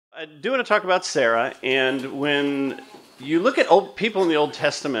I do want to talk about Sarah, and when you look at old people in the Old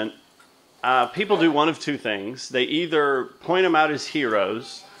Testament, people do one of two things. They either point them out as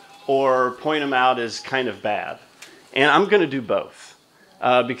heroes or point them out as kind of bad. And I'm going to do both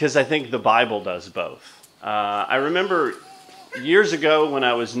because I think the Bible does both. I remember years ago when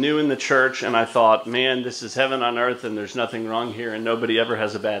I was new in the church and I thought, man, this is heaven on earth and there's nothing wrong here and nobody ever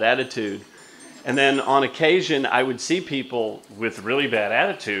has a bad attitude. And then on occasion, I would see people with really bad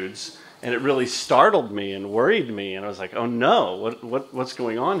attitudes, and it really startled me and worried me. And I was like, oh no, what's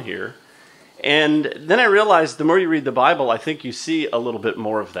going on here? And then I realized the more you read the Bible, I think you see a little bit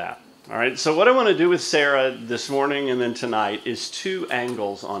more of that. All right, so what I want to do with Sarah this morning and then tonight is two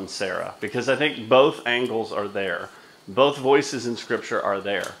angles on Sarah, because I think both angles are there. Both voices in Scripture are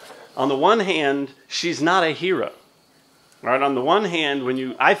there. On the one hand, she's not a hero. All right, on the one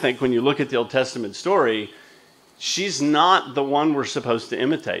hand, I think when you look at the Old Testament story, she's not the one we're supposed to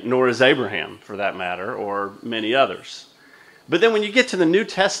imitate, nor is Abraham, for that matter, or many others. But then when you get to the New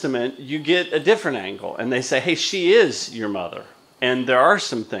Testament, you get a different angle, and they say, hey, she is your mother. And there are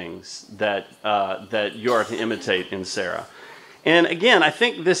some things that you are to imitate in Sarah. And again, I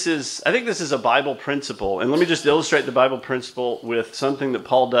think this is a Bible principle. And let me just illustrate the Bible principle with something that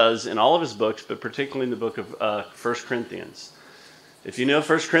Paul does in all of his books, but particularly in the book of 1 Corinthians. If you know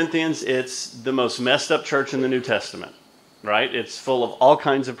 1 Corinthians, it's the most messed up church in the New Testament, right? It's full of all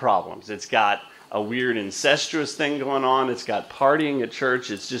kinds of problems. It's got a weird incestuous thing going on. It's got partying at church.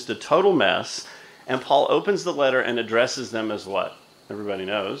 It's just a total mess. And Paul opens the letter and addresses them as what? Everybody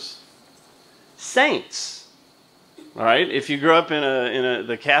knows. Saints. All right, if you grew up in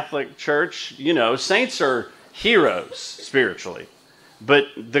the Catholic Church, you know, saints are heroes spiritually. But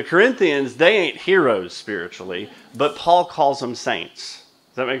the Corinthians, they ain't heroes spiritually, but Paul calls them saints.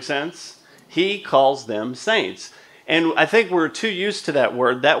 Does that make sense? He calls them saints. And I think we're too used to that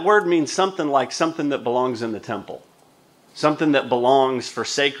word. That word means something like something that belongs in the temple. Something that belongs for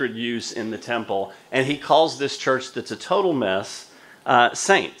sacred use in the temple. And he calls this church that's a total mess,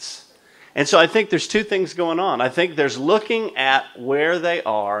 saints. And so I think there's two things going on. I think there's looking at where they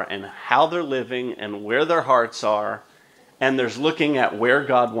are and how they're living and where their hearts are. And there's looking at where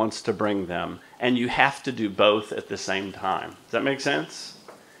God wants to bring them. And you have to do both at the same time. Does that make sense?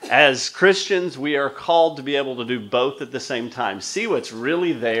 As Christians, we are called to be able to do both at the same time. See what's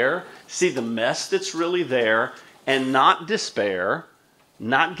really there. See the mess that's really there. And not despair.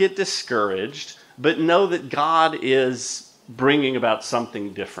 Not get discouraged. But know that God is bringing about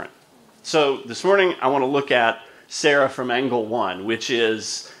something different. So this morning, I want to look at Sarah from angle one, which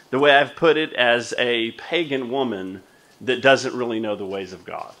is the way I've put it as a pagan woman that doesn't really know the ways of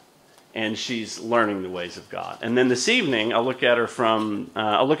God. And she's learning the ways of God. And then this evening, I'll look at her from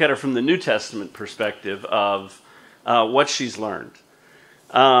the New Testament perspective of what she's learned.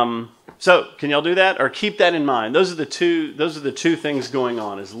 So can y'all do that? Or keep that in mind. Those are the two things going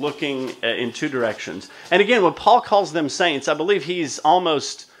on, is looking in two directions. And again, when Paul calls them saints, I believe he's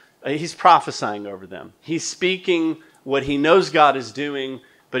prophesying over them. He's speaking what he knows God is doing,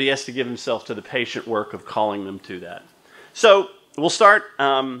 but he has to give himself to the patient work of calling them to that. So we'll start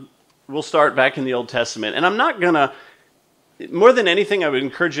back in the Old Testament. And I'm not going to, more than anything, I would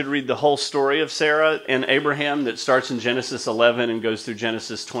encourage you to read the whole story of Sarah and Abraham that starts in Genesis 11 and goes through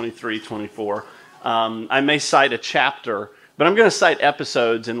Genesis 23, 24. I may cite a chapter, but I'm going to cite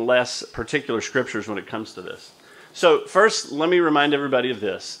episodes and less particular scriptures when it comes to this. So first, let me remind everybody of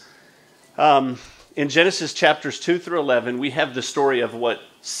this. In Genesis chapters 2 through 11, we have the story of what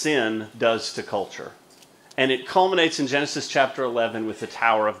sin does to culture. And it culminates in Genesis chapter 11 with the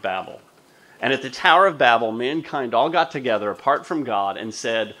Tower of Babel. And at the Tower of Babel, mankind all got together apart from God and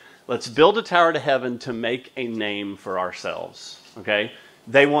said, let's build a tower to heaven to make a name for ourselves. Okay?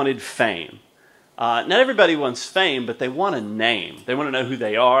 They wanted fame. Not everybody wants fame, but they want a name. They want to know who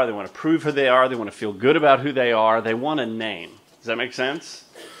they are. They want to prove who they are. They want to feel good about who they are. They want a name. Does that make sense?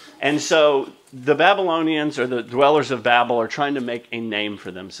 And so the Babylonians, or the dwellers of Babel, are trying to make a name for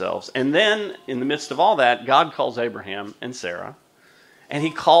themselves. And then, in the midst of all that, God calls Abraham and Sarah. And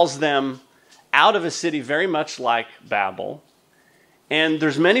he calls them out of a city very much like Babel. And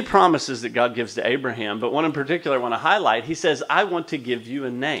there's many promises that God gives to Abraham, but one in particular I want to highlight. He says, I want to give you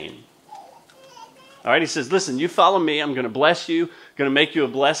a name. All right, he says, listen, you follow me, I'm going to bless you, going to make you a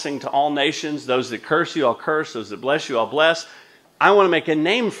blessing to all nations. Those that curse you, I'll curse. Those that bless you, I'll bless. I want to make a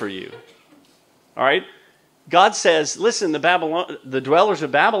name for you. All right? God says, listen, the dwellers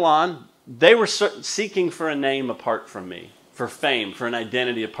of Babylon, they were seeking for a name apart from me, for fame, for an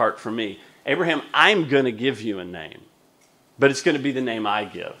identity apart from me. Abraham, I'm going to give you a name, but it's going to be the name I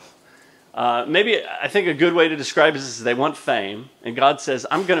give. Maybe I think a good way to describe this is they want fame, and God says,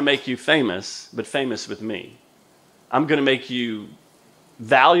 I'm going to make you famous, but famous with me. I'm going to make you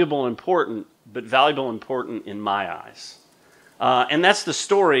valuable and important, but valuable and important in my eyes. And that's the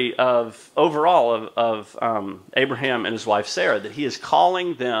story of overall of Abraham and his wife Sarah, that he is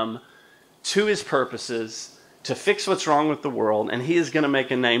calling them to his purposes to fix what's wrong with the world, and he is going to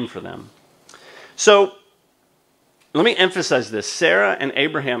make a name for them. So let me emphasize this. Sarah and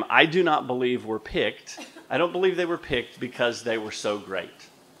Abraham, I do not believe were picked. I don't believe they were picked because they were so great.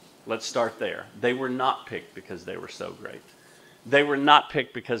 Let's start there. They were not picked because they were so great. They were not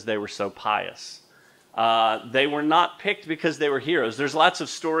picked because they were so pious. They were not picked because they were heroes. There's lots of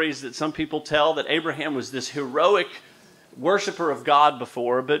stories that some people tell that Abraham was this heroic worshiper of God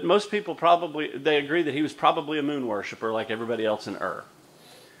before, but most people they agree that he was probably a moon worshiper like everybody else in Ur.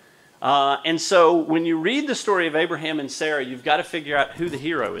 And so when you read the story of Abraham and Sarah, you've got to figure out who the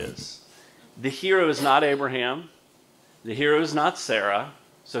hero is. The hero is not Abraham. The hero is not Sarah.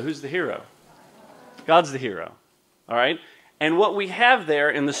 So who's the hero? God's the hero. All right? And what we have there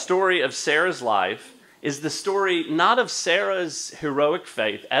in the story of Sarah's life is the story not of Sarah's heroic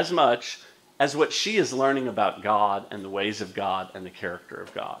faith as much as what she is learning about God and the ways of God and the character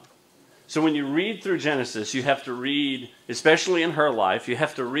of God. So when you read through Genesis, you have to read, especially in her life, you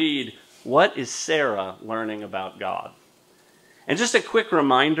have to read, what is Sarah learning about God? And just a quick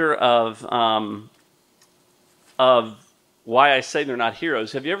reminder of why I say they're not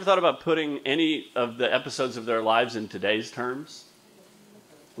heroes. Have you ever thought about putting any of the episodes of their lives in today's terms?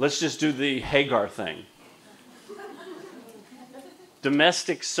 Let's just do the Hagar thing.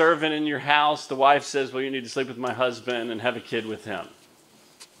 Domestic servant in your house, the wife says, well, you need to sleep with my husband and have a kid with him.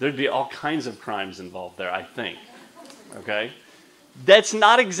 There'd be all kinds of crimes involved there, I think. Okay? That's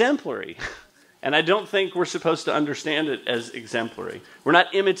not exemplary. And I don't think we're supposed to understand it as exemplary. We're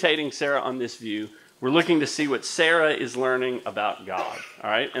not imitating Sarah on this view. We're looking to see what Sarah is learning about God. All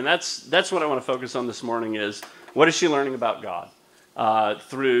right? And that's what I want to focus on this morning is, what is she learning about God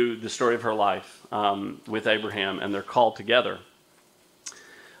through the story of her life with Abraham and their call together?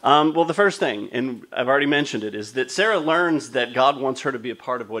 Well, the first thing, and I've already mentioned it, is that Sarah learns that God wants her to be a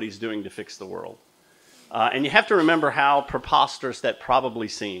part of what he's doing to fix the world. And you have to remember how preposterous that probably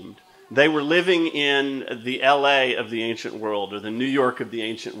seemed. They were living in the LA of the ancient world, or the New York of the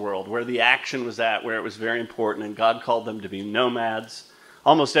ancient world, where the action was at, where it was very important, and God called them to be nomads.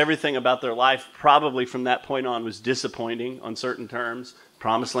 Almost everything about their life, probably from that point on, was disappointing on certain terms.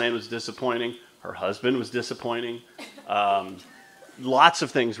 Promised Land was disappointing. Her husband was disappointing. Lots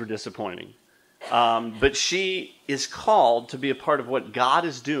of things were disappointing. But she is called to be a part of what God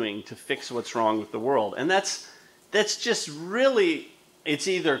is doing to fix what's wrong with the world. And that's just really, it's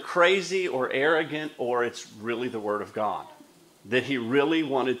either crazy or arrogant, or it's really the Word of God. That he really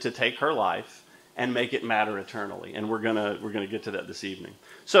wanted to take her life and make it matter eternally. And we're gonna get to that this evening.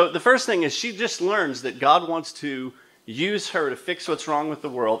 So the first thing is, she just learns that God wants to use her to fix what's wrong with the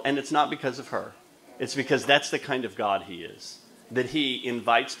world, and it's not because of her. It's because that's the kind of God he is. That he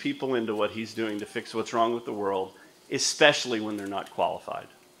invites people into what he's doing to fix what's wrong with the world, especially when they're not qualified.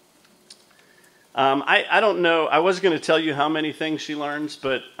 I don't know. I was going to tell you how many things she learns,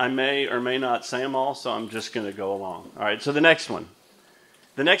 but I may or may not say them all, so I'm just going to go along. All right, so the next one.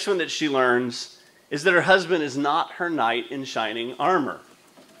 The next one that she learns is that her husband is not her knight in shining armor.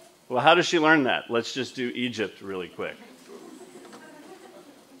 Well, how does she learn that? Let's just do Egypt really quick.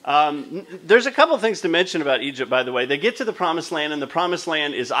 There's a couple things to mention about Egypt, by the way. They get to the Promised Land, and the Promised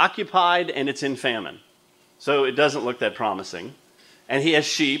Land is occupied, and it's in famine. So it doesn't look that promising. And he has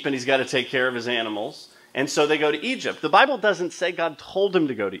sheep, and he's got to take care of his animals. And so they go to Egypt. The Bible doesn't say God told him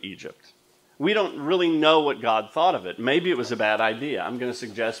to go to Egypt. We don't really know what God thought of it. Maybe it was a bad idea. I'm going to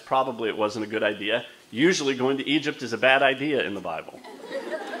suggest probably it wasn't a good idea. Usually going to Egypt is a bad idea in the Bible.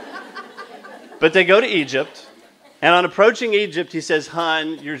 But they go to Egypt. And on approaching Egypt, he says,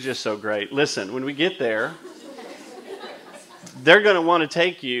 "Hun, you're just so great. Listen, when we get there, they're going to want to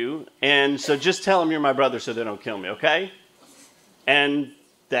take you, and so just tell them you're my brother so they don't kill me, okay?" And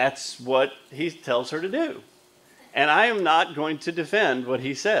that's what he tells her to do. And I am not going to defend what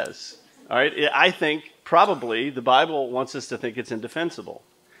he says. All right? I think probably the Bible wants us to think it's indefensible.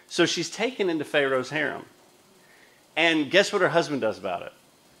 So she's taken into Pharaoh's harem. And guess what her husband does about it?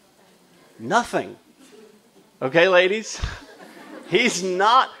 Nothing. Okay, ladies? He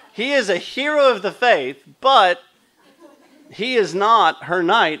is a hero of the faith, but he is not her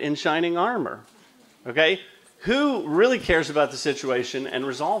knight in shining armor. Okay? Who really cares about the situation and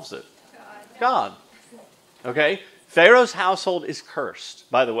resolves it? God. Okay? Pharaoh's household is cursed,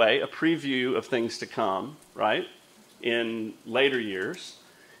 by the way, a preview of things to come, right? In later years.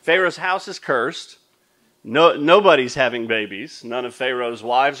 Pharaoh's house is cursed. Nobody's having babies. None of Pharaoh's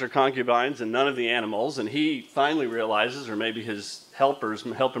wives or concubines and none of the animals. And he finally realizes, or maybe his helpers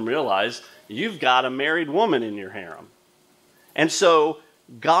help him realize, you've got a married woman in your harem. And so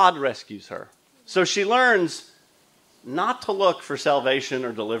God rescues her. So she learns not to look for salvation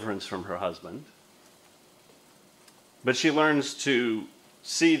or deliverance from her husband, but she learns to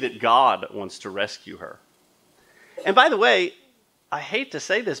see that God wants to rescue her. And by the way, I hate to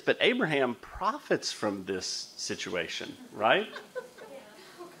say this, but Abraham profits from this situation, right?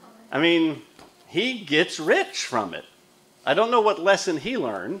 I mean, he gets rich from it. I don't know what lesson he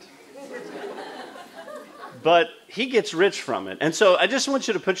learned, but he gets rich from it. And so I just want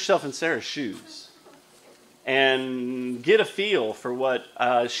you to put yourself in Sarah's shoes and get a feel for what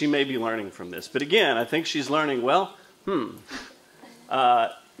she may be learning from this. But again, I think she's learning, well,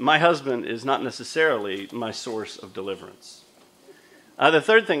 my husband is not necessarily my source of deliverance. The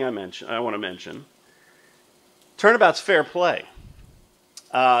third thing I want to mention, turnabout's fair play.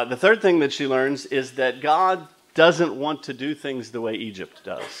 The third thing that she learns is that God doesn't want to do things the way Egypt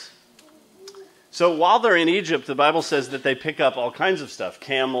does. So while they're in Egypt, the Bible says that they pick up all kinds of stuff: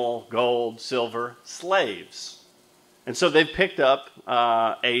 camel, gold, silver, slaves. And so they've picked up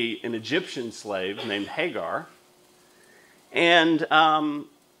an Egyptian slave named Hagar. And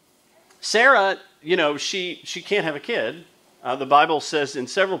Sarah, she can't have a kid. The Bible says in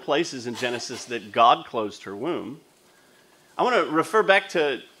several places in Genesis that God closed her womb. I want to refer back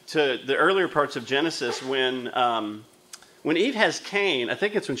to the earlier parts of Genesis when Eve has Cain. I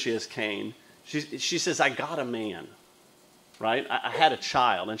think it's when she has Cain. She says, I got a man, right? I had a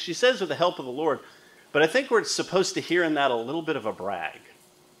child. And she says with the help of the Lord, but I think we're supposed to hear in that a little bit of a brag.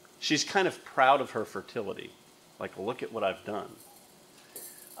 She's kind of proud of her fertility. Like, look at what I've done.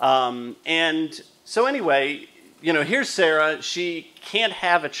 And so anyway, here's Sarah. She can't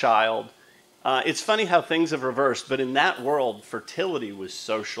have a child. It's funny how things have reversed, but in that world, fertility was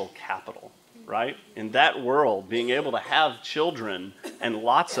social capital, right? In that world, being able to have children, and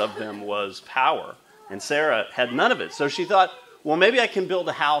lots of them, was power. And Sarah had none of it. So she thought, well, maybe I can build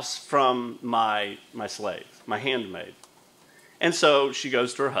a house from my slave, my handmaid. And so she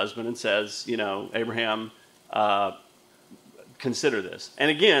goes to her husband and says, Abraham, consider this. And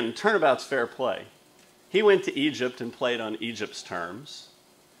again, turnabout's fair play. He went to Egypt and played on Egypt's terms,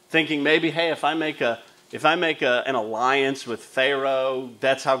 thinking maybe, hey, if I make an alliance with Pharaoh,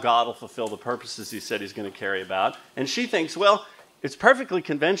 that's how God will fulfill the purposes he said he's going to carry about. And she thinks, well, it's perfectly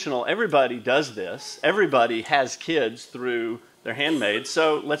conventional. Everybody does this. Everybody has kids through their handmaids,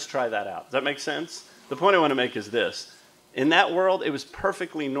 so let's try that out. Does that make sense? The point I want to make is this. In that world, it was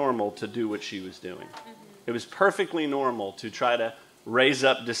perfectly normal to do what she was doing. It was perfectly normal to try to raise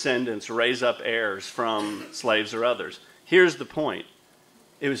up descendants, raise up heirs from slaves or others. Here's the point.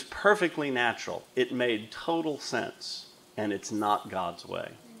 It was perfectly natural. It made total sense, and it's not God's way.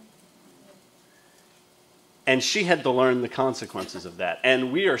 And she had to learn the consequences of that.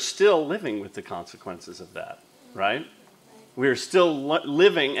 And we are still living with the consequences of that, right? We are still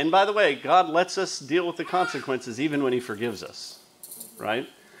living, and by the way, God lets us deal with the consequences even when he forgives us, right?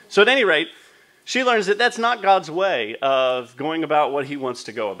 So at any rate, she learns that that's not God's way of going about what he wants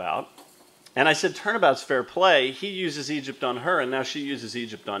to go about. And I said, turnabout's fair play. He uses Egypt on her, and now she uses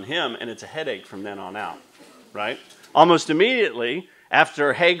Egypt on him, and it's a headache from then on out, right? Almost immediately,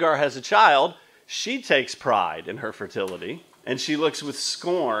 after Hagar has a child, she takes pride in her fertility, and she looks with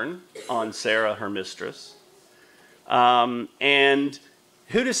scorn on Sarah, her mistress. And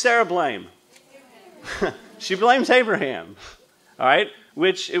who does Sarah blame? She blames Abraham, all right?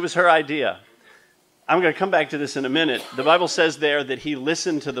 Which, it was her idea. I'm going to come back to this in a minute. The Bible says there that he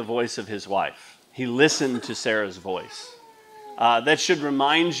listened to the voice of his wife. He listened to Sarah's voice. That should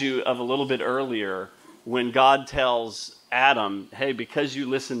remind you of a little bit earlier when God tells Adam, hey, because you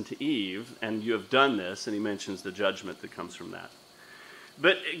listened to Eve and you have done this, and he mentions the judgment that comes from that.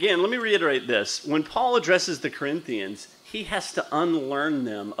 But again, let me reiterate this. When Paul addresses the Corinthians, he has to unlearn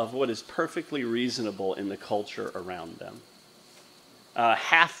them of what is perfectly reasonable in the culture around them.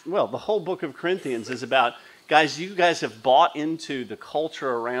 The whole book of Corinthians is about, guys, you guys have bought into the culture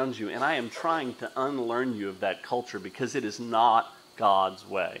around you, and I am trying to unlearn you of that culture because it is not God's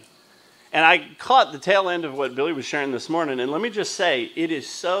way. And I caught the tail end of what Billy was sharing this morning, and let me just say, it is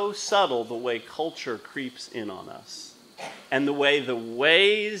so subtle the way culture creeps in on us, and the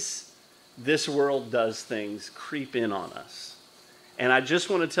ways this world does things creep in on us. And I just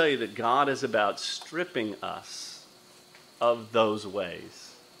want to tell you that God is about stripping us of those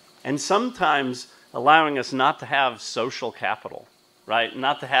ways. And sometimes allowing us not to have social capital, right?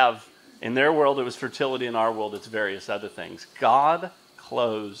 Not to have, in their world it was fertility, in our world it's various other things. God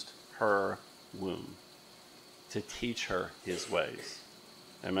closed her womb to teach her his ways.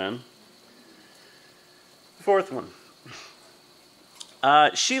 Amen? Fourth one.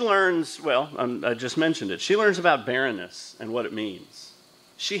 She learns, I just mentioned it. She learns about barrenness and what it means.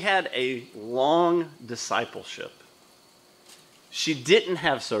 She had a long discipleship. She didn't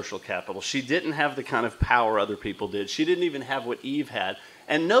have social capital. She didn't have the kind of power other people did. She didn't even have what Eve had.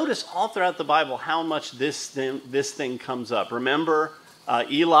 And notice all throughout the Bible how much this thing comes up. Remember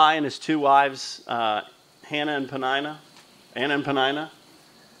Eli and his two wives, Anna and Peninnah?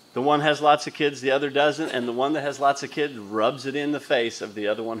 The one has lots of kids, the other doesn't, and the one that has lots of kids rubs it in the face of the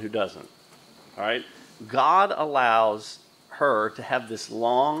other one who doesn't. All right? God allows her to have this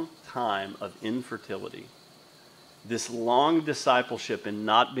long time of infertility, this long discipleship in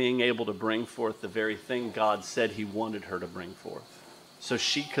not being able to bring forth the very thing God said he wanted her to bring forth, so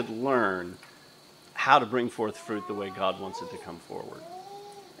she could learn how to bring forth fruit the way God wants it to come forward.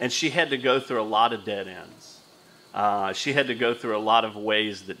 And she had to go through a lot of dead ends. She had to go through a lot of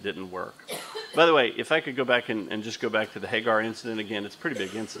ways that didn't work. By the way, if I could go back and just go back to the Hagar incident again, it's a pretty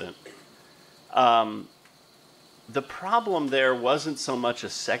big incident. The problem there wasn't so much a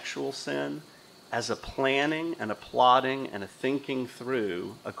sexual sin as a planning and a plotting and a thinking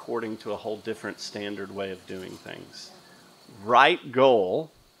through according to a whole different standard way of doing things. Right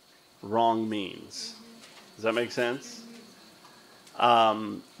goal, wrong means. Does that make sense?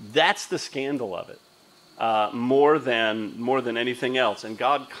 That's the scandal of it. More than anything else. And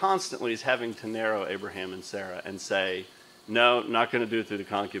God constantly is having to narrow Abraham and Sarah and say, no, not going to do it through the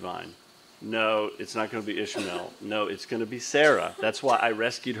concubine. No, it's not going to be Ishmael. No, it's going to be Sarah. That's why I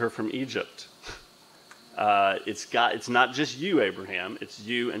rescued her from Egypt. It's not just you, Abraham. It's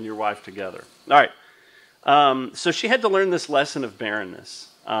you and your wife together. All right. So she had to learn this lesson of barrenness.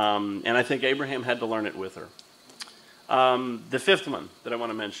 And I think Abraham had to learn it with her. The fifth one that I want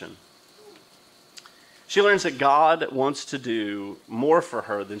to mention. She learns that God wants to do more for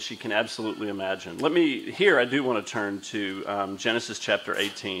her than she can absolutely imagine. Here I do want to turn to Genesis chapter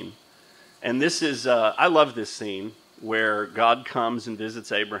 18. And this is, I love this scene where God comes and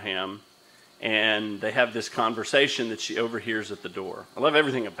visits Abraham, and they have this conversation that she overhears at the door. I love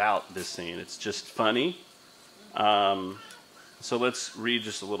everything about this scene. It's just funny. So let's read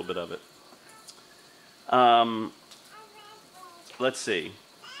just a little bit of it. Let's see.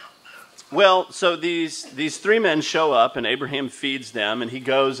 Well, so these three men show up, and Abraham feeds them, and he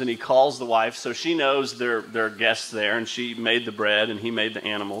goes and he calls the wife, so she knows there are guests there, and she made the bread, and he made the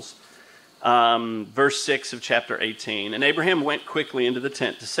animals. Verse 6 of chapter 18. And Abraham went quickly into the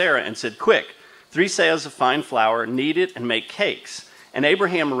tent to Sarah and said, "Quick, 3 seahs of fine flour, knead it, and make cakes." And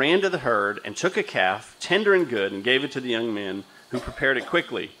Abraham ran to the herd and took a calf, tender and good, and gave it to the young men, who prepared it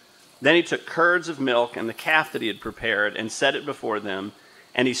quickly. Then he took curds of milk and the calf that he had prepared and set it before them,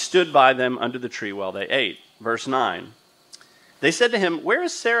 and he stood by them under the tree while they ate. Verse 9. They said to him, "Where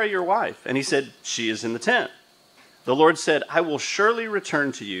is Sarah your wife?" And he said, "She is in the tent." The Lord said, "I will surely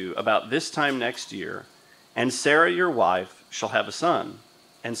return to you about this time next year, and Sarah your wife shall have a son."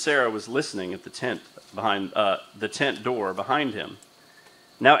 And Sarah was listening at the tent door behind him.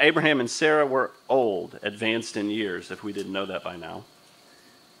 Now Abraham and Sarah were old, advanced in years, if we didn't know that by now.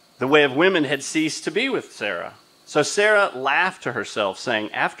 The way of women had ceased to be with Sarah. So Sarah laughed to herself,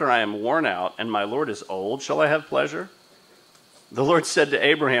 saying, "After I am worn out and my Lord is old, shall I have pleasure?" The Lord said to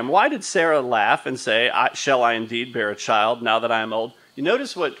Abraham, "Why did Sarah laugh and say, shall I indeed bear a child now that I am old?" You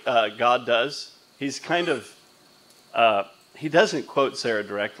notice what God does? He's kind of, he doesn't quote Sarah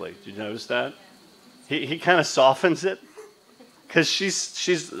directly. Did you notice that? He kind of softens it, because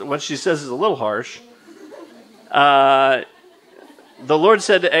she's what she says is a little harsh. The Lord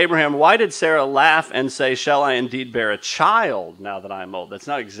said to Abraham, "Why did Sarah laugh and say, shall I indeed bear a child now that I am old?" That's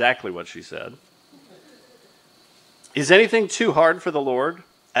not exactly what she said. "Is anything too hard for the Lord?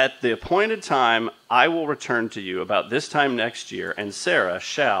 At the appointed time, I will return to you about this time next year, and Sarah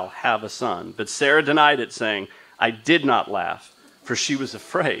shall have a son." But Sarah denied it, saying, "I did not laugh," for she was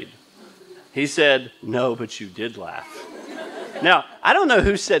afraid. He said, "No, but you did laugh." Now, I don't know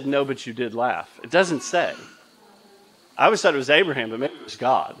who said, "No, but you did laugh." It doesn't say. I always thought it was Abraham, but maybe it was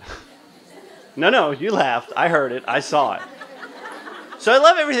God. No, you laughed. I heard it. I saw it. So I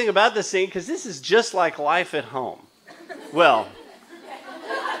love everything about this scene, because this is just like life at home. Well,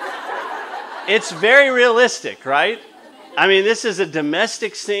 it's very realistic, right? I mean, this is a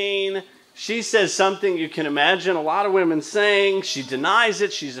domestic scene. She says something you can imagine a lot of women saying. She denies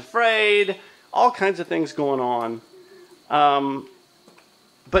it. She's afraid. All kinds of things going on.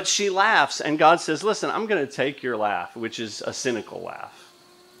 But she laughs, and God says, "Listen, I'm going to take your laugh," which is a cynical laugh,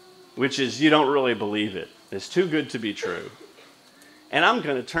 which is you don't really believe it. It's too good to be true. and I'm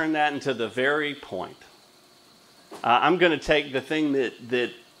going to turn that into the very point. I'm going to take the thing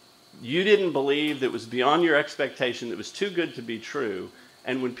that you didn't believe, that was beyond your expectation, that was too good to be true,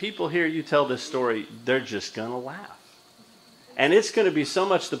 and when people hear you tell this story, they're just going to laugh. And it's going to be so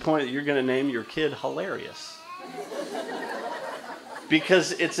much the point that you're going to name your kid Hilarious.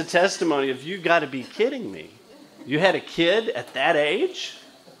 Because it's a testimony of, you got to be kidding me. You had a kid at that age?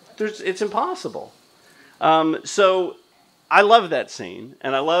 It's impossible. So I love that scene,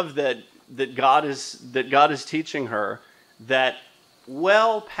 and I love that God is teaching her that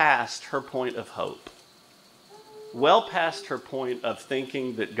well past her point of hope, well past her point of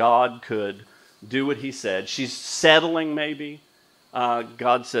thinking that God could do what he said. She's settling maybe.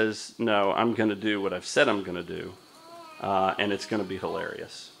 God says, no, I'm going to do what I've said I'm going to do, and it's going to be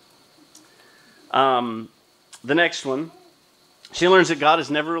hilarious. The next one, she learns that God has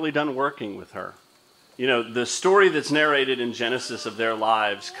never really done working with her. You know, the story that's narrated in Genesis of their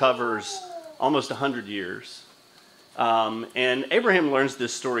lives covers almost 100 years. And Abraham learns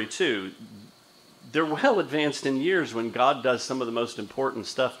this story too. They're well advanced in years when God does some of the most important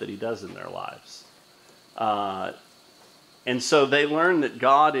stuff that he does in their lives. And so they learn that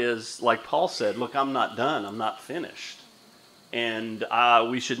God is, like Paul said, look, I'm not done, I'm not finished. And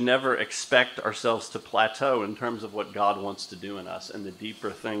we should never expect ourselves to plateau in terms of what God wants to do in us and the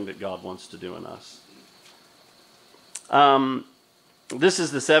deeper thing that God wants to do in us. This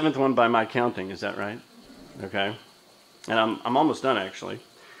is the 7th one by my counting, is that right? Okay. And I'm almost done, actually.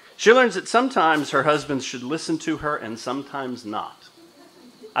 She learns that sometimes her husband should listen to her and sometimes not.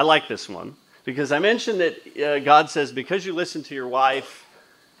 I like this one because I mentioned that God says, because you listen to your wife,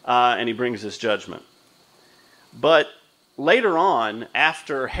 and he brings this judgment. But later on,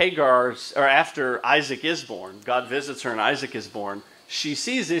 after Isaac is born, God visits her and Isaac is born, she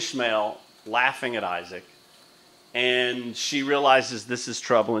sees Ishmael laughing at Isaac, and she realizes this is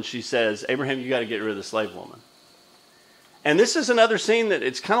trouble, and she says, Abraham, you got to get rid of the slave woman. And this is another scene that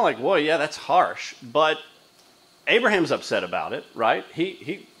it's kind of like, boy, yeah, that's harsh. But Abraham's upset about it, right?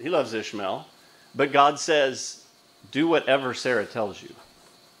 He loves Ishmael. But God says, do whatever Sarah tells you.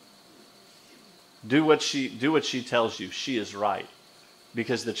 Do what she tells you. She is right.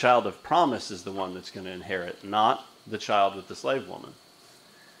 Because the child of promise is the one that's going to inherit, not the child with the slave woman.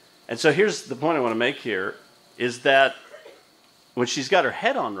 And so here's the point I want to make here, is that when she's got her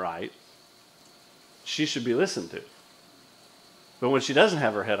head on right, she should be listened to. But when she doesn't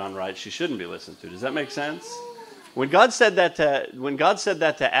have her head on right, she shouldn't be listened to. Does that make sense? When God said that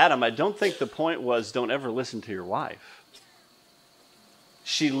to Adam, I don't think the point was don't ever listen to your wife.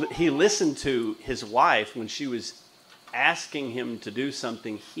 He listened to his wife when she was asking him to do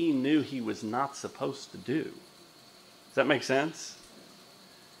something he knew he was not supposed to do. Does that make sense?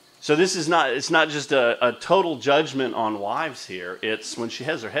 So it's not just a total judgment on wives here. It's when she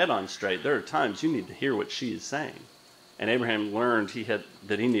has her head on straight, there are times you need to hear what she is saying. And Abraham learned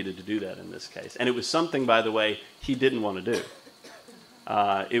that he needed to do that in this case. And it was something, by the way, he didn't want to do.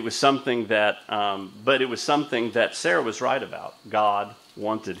 It was something that Sarah was right about. God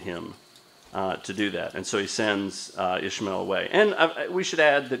wanted him to do that. And so he sends Ishmael away. And we should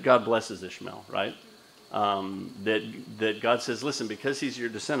add that God blesses Ishmael, right? That God says, listen, because he's your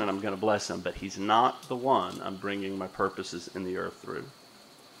descendant, I'm going to bless him. But he's not the one I'm bringing my purposes in the earth through.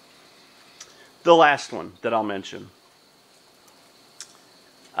 The last one that I'll mention.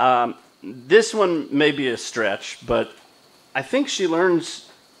 This one may be a stretch, but I think she learns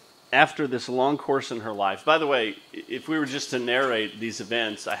after this long course in her life. By the way, if we were just to narrate these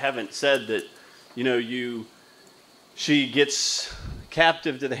events, I haven't said that, she gets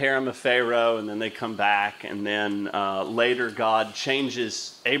captive to the harem of Pharaoh, and then they come back, and then later God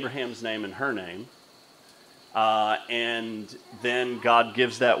changes Abraham's name and her name, and then God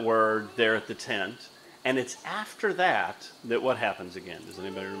gives that word there at the tent. And it's after that what happens again. Does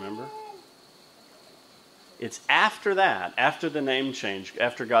anybody remember? It's after that, after the name change,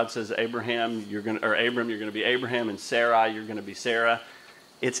 after God says, Abram, you're going to be Abraham, and Sarai, you're going to be Sarah.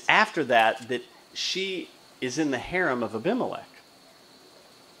 It's after that she is in the harem of Abimelech.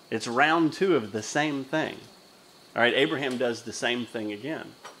 It's round 2 of the same thing. All right, Abraham does the same thing again.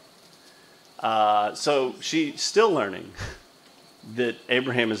 So she's still learning that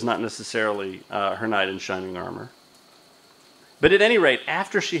Abraham is not necessarily her knight in shining armor. But at any rate,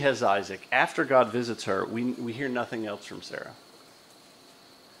 after she has Isaac, after God visits her, we hear nothing else from Sarah.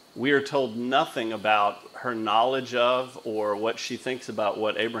 We are told nothing about her knowledge of or what she thinks about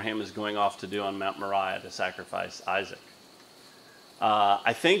what Abraham is going off to do on Mount Moriah to sacrifice Isaac.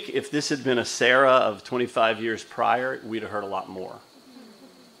 I think if this had been a Sarah of 25 years prior, we'd have heard a lot more.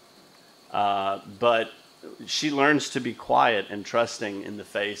 But she learns to be quiet and trusting in the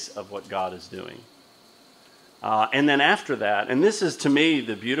face of what God is doing. And then after that, and this is to me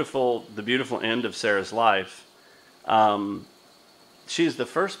the beautiful end of Sarah's life. She is the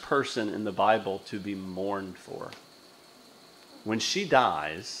first person in the Bible to be mourned for. When she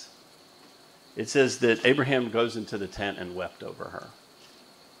dies, it says that Abraham goes into the tent and wept over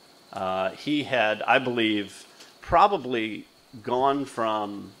her. He had, I believe, probably gone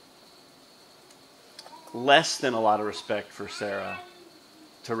from less than a lot of respect for Sarah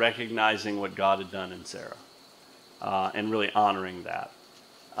to recognizing what God had done in Sarah and really honoring that.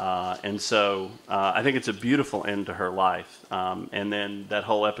 And so I think it's a beautiful end to her life. And then that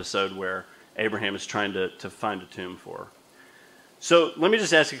whole episode where Abraham is trying to find a tomb for her. So let me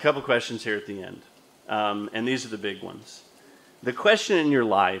just ask you a couple questions here at the end. And these are the big ones. The question in your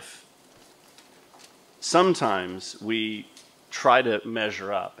life, sometimes we try to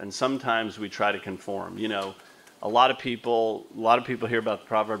measure up, and sometimes we try to conform. You know, a lot of people hear about the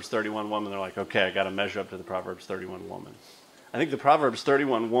Proverbs 31 woman. They're like, okay, I got to measure up to the Proverbs 31 woman. I think the Proverbs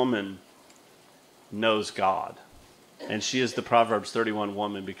 31 woman knows God, and she is the Proverbs 31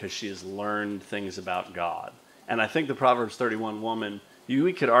 woman because she has learned things about God. And I think the Proverbs 31 woman,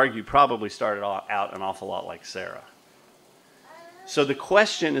 we could argue, probably started out an awful lot like Sarah. So the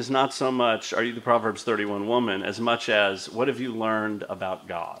question is not so much, are you the Proverbs 31 woman, as much as, what have you learned about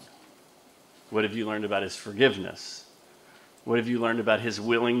God? What have you learned about his forgiveness? What have you learned about his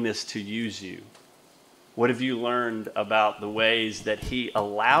willingness to use you? What have you learned about the ways that he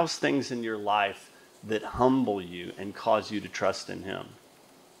allows things in your life that humble you and cause you to trust in him?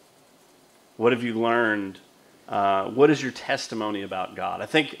 What have you learned? What is your testimony about God? I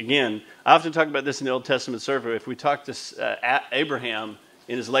think, again, I often talk about this in the Old Testament survey. If we talk to Abraham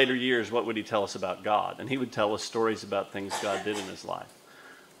in his later years, what would he tell us about God? And he would tell us stories about things God did in his life.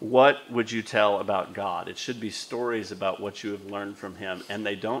 What would you tell about God? It should be stories about what you have learned from him, and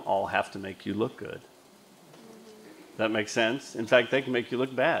they don't all have to make you look good. That makes sense? In fact, they can make you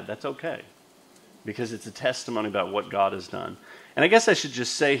look bad. That's okay, because it's a testimony about what God has done. And I guess I should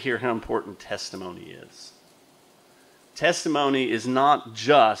just say here how important testimony is. Testimony is not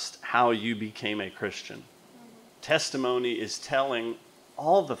just how you became a Christian. Testimony is telling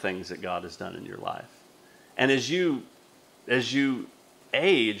all the things that God has done in your life. And as you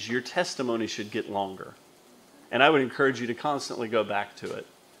age, your testimony should get longer. And I would encourage you to constantly go back to it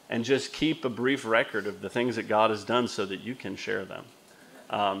and just keep a brief record of the things that God has done so that you can share them.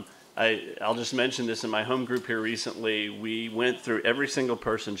 I'll just mention this in my home group here recently. We went through every single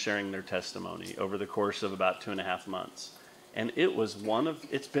person sharing their testimony over the course of about 2.5 months. And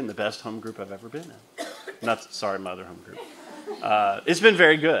it's been the best home group I've ever been in. My other home group. It's been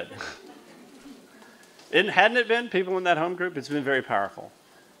very good. Hadn't it been, people in that home group? It's been very powerful.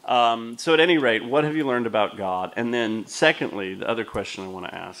 So at any rate, what have you learned about God? And then secondly, the other question I want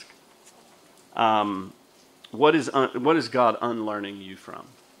to ask, what is God unlearning you from?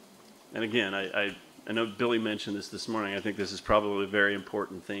 And again, I know Billy mentioned this morning. I think this is probably a very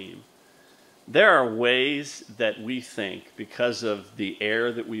important theme. There are ways that we think, because of the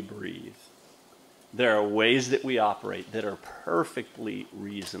air that we breathe, there are ways that we operate that are perfectly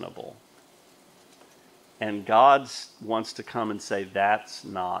reasonable. And God wants to come and say, that's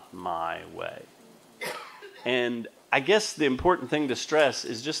not my way. And I guess the important thing to stress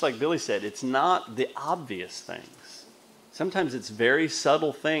is, just like Billy said, it's not the obvious things. Sometimes it's very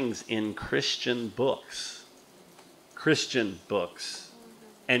subtle things in Christian books.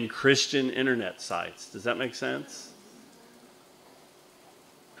 And Christian internet sites. Does that make sense?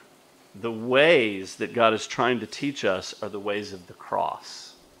 The ways that God is trying to teach us are the ways of the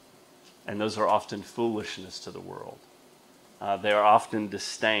cross. And those are often foolishness to the world. They are often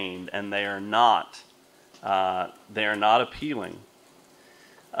disdained, and they are not appealing.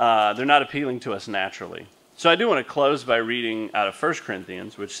 They're not appealing to us naturally. So I do want to close by reading out of 1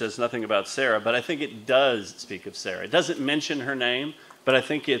 Corinthians, which says nothing about Sarah, but I think it does speak of Sarah. It doesn't mention her name, but I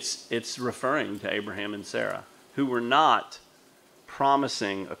think it's referring to Abraham and Sarah, who were not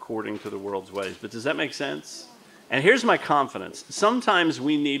promising according to the world's ways. But does that make sense? And here's my confidence. Sometimes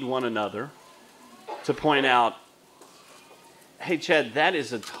we need one another to point out, hey, Chad, that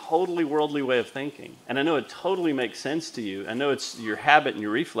is a totally worldly way of thinking. And I know it totally makes sense to you. I know it's your habit and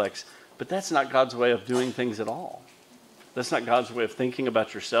your reflex, but that's not God's way of doing things at all. That's not God's way of thinking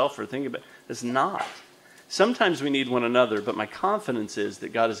about yourself or thinking about... It's not. Sometimes we need one another, but my confidence is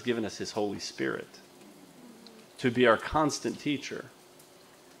that God has given us his Holy Spirit to be our constant teacher.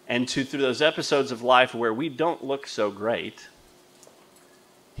 And through those episodes of life where we don't look so great,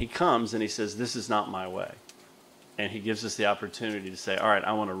 he comes and he says, this is not my way. And he gives us the opportunity to say, all right,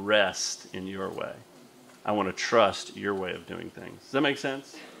 I want to rest in your way. I want to trust your way of doing things. Does that make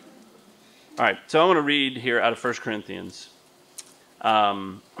sense? All right, so I want to read here out of 1 Corinthians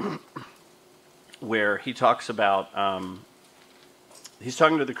where he talks about, he's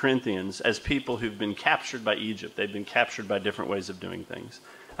talking to the Corinthians as people who've been captured by Egypt. They've been captured by different ways of doing things.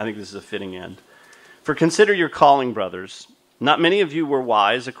 I think this is a fitting end. For consider your calling, brothers. Not many of you were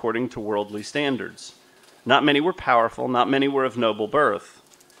wise according to worldly standards. Not many were powerful, not many were of noble birth.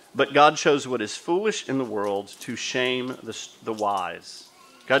 But God chose what is foolish in the world to shame the wise.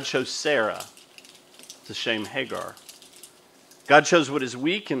 God chose Sarah to shame Hagar. God chose what is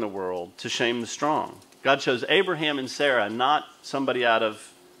weak in the world to shame the strong. God chose Abraham and Sarah, not somebody out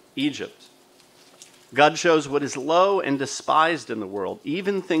of Egypt. God chose what is low and despised in the world,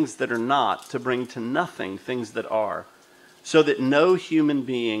 even things that are not, to bring to nothing things that are, so that no human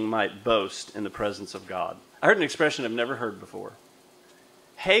being might boast in the presence of God. I heard an expression I've never heard before.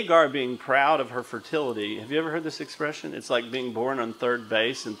 Hagar being proud of her fertility. Have you ever heard this expression? It's like being born on third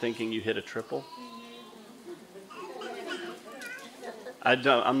base and thinking you hit a triple.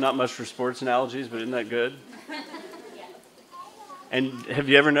 I'm not much for sports analogies, but isn't that good? And have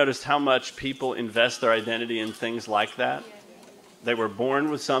you ever noticed how much people invest their identity in things like that? They were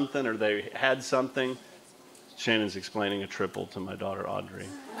born with something or they had something. Shannon's explaining a triple to my daughter Audrey.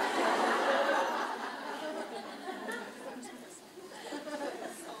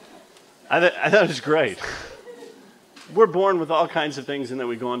 I thought it was great. We're born with all kinds of things and then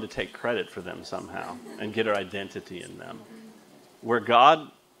we go on to take credit for them somehow and get our identity in them. Where God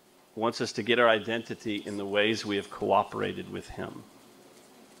wants us to get our identity in the ways we have cooperated with Him,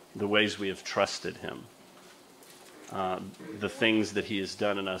 the ways we have trusted Him, the things that He has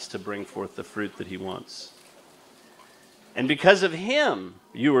done in us to bring forth the fruit that He wants. And because of Him,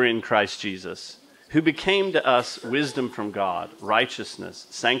 you are in Christ Jesus, who became to us wisdom from God, righteousness,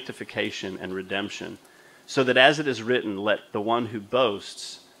 sanctification, and redemption, so that as it is written, let the one who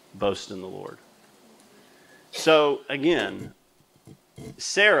boasts, boast in the Lord. So, again,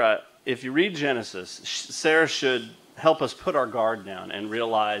 Sarah, if you read Genesis, Sarah should help us put our guard down and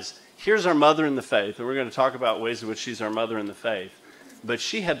realize, here's our mother in the faith, and we're going to talk about ways in which she's our mother in the faith, but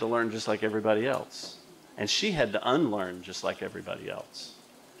she had to learn just like everybody else, and she had to unlearn just like everybody else.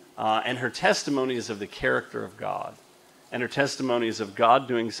 And her testimony is of the character of God, and her testimony is of God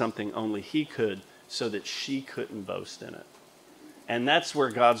doing something only He could so that she couldn't boast in it. And that's where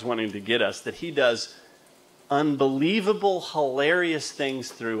God's wanting to get us, that He does unbelievable, hilarious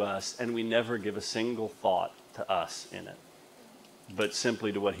things through us, and we never give a single thought to us in it, but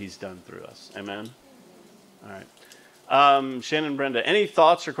simply to what He's done through us. Amen? All right. Shannon, Brenda, any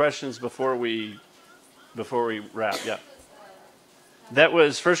thoughts or questions before we wrap? Yeah. That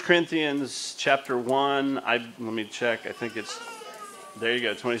was 1 Corinthians chapter 1. Let me check. I think it's, there you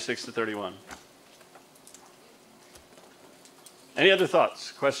go, 26 to 31. Any other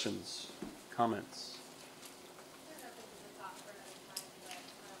thoughts, questions, comments?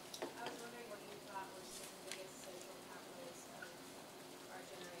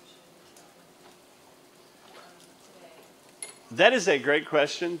 That is a great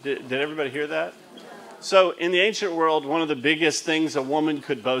question. Did everybody hear that? So in the ancient world, one of the biggest things a woman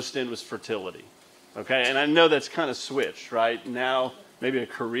could boast in was fertility. Okay, and I know that's kind of switched, right? Now maybe a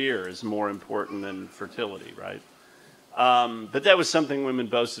career is more important than fertility, right? But that was something women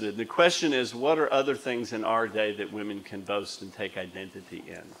boasted in. The question is, what are other things in our day that women can boast and take identity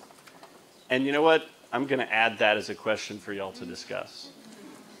in? And you know what? I'm going to add that as a question for y'all to discuss.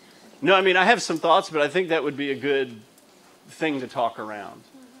 No, I mean, I have some thoughts, but I think that would be a good thing to talk around.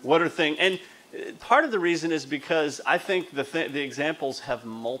 What are things, and part of the reason is because I think the examples have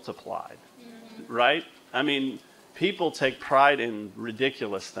multiplied, right? I mean, people take pride in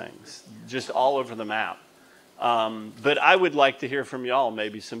ridiculous things, just all over the map. But I would like to hear from y'all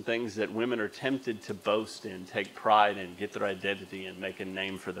maybe some things that women are tempted to boast in, take pride in, get their identity in, make a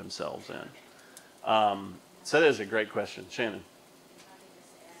name for themselves in. So that is a great question. Shannon.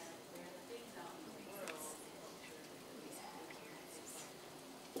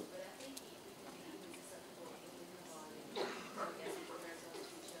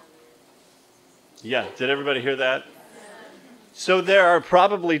 Yeah, did everybody hear that? So there are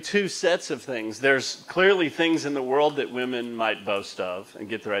probably two sets of things. There's clearly things in the world that women might boast of and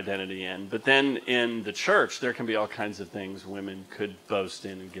get their identity in. But then in the church, there can be all kinds of things women could boast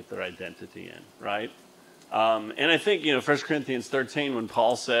in and get their identity in, right? And I think, 1 Corinthians 13, when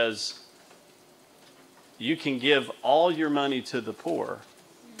Paul says, you can give all your money to the poor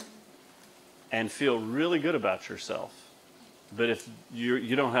and feel really good about yourself. But if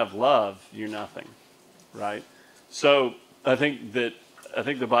you don't have love, you're nothing, right? So I think that I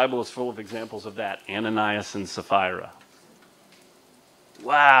think the Bible is full of examples of that. Ananias and Sapphira.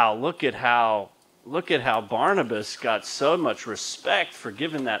 Wow, look at how Barnabas got so much respect for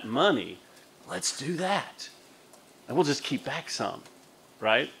giving that money. Let's do that. And we'll just keep back some,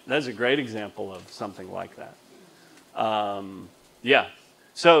 right? That's a great example of something like that. Yeah.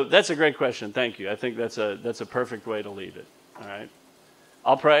 So that's a great question. Thank you. I think that's a perfect way to leave it. All right.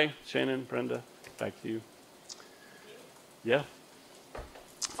 I'll pray. Shannon, Brenda, back to you. Yeah.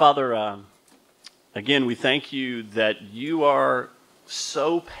 Father, again, we thank you that you are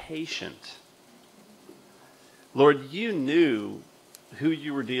so patient. Lord, you knew who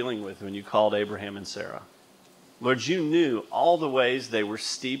you were dealing with when you called Abraham and Sarah. Lord, you knew all the ways they were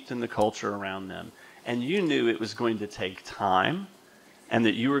steeped in the culture around them. And you knew it was going to take time and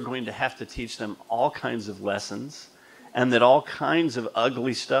that you were going to have to teach them all kinds of lessons and that all kinds of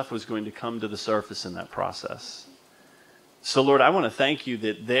ugly stuff was going to come to the surface in that process. So, Lord, I want to thank you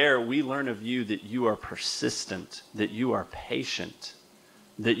that there we learn of you that you are persistent, that you are patient,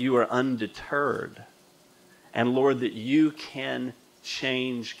 that you are undeterred. And, Lord, that you can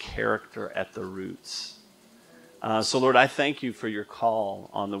change character at the roots. So, Lord, I thank you for your call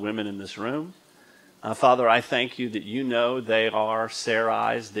on the women in this room. Father, I thank you that you know they are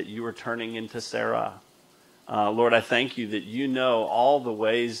Sarai's, that you are turning into Sarai. Lord, I thank you that you know all the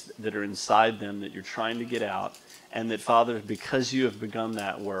ways that are inside them that you're trying to get out, and that, Father, because you have begun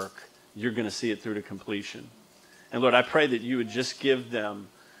that work, you're going to see it through to completion. And, Lord, I pray that you would just give them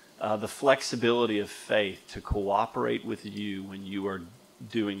the flexibility of faith to cooperate with you when you are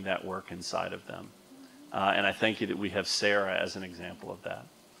doing that work inside of them. And I thank you that we have Sarah as an example of that.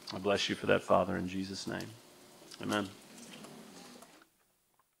 I bless you for that, Father, in Jesus' name. Amen.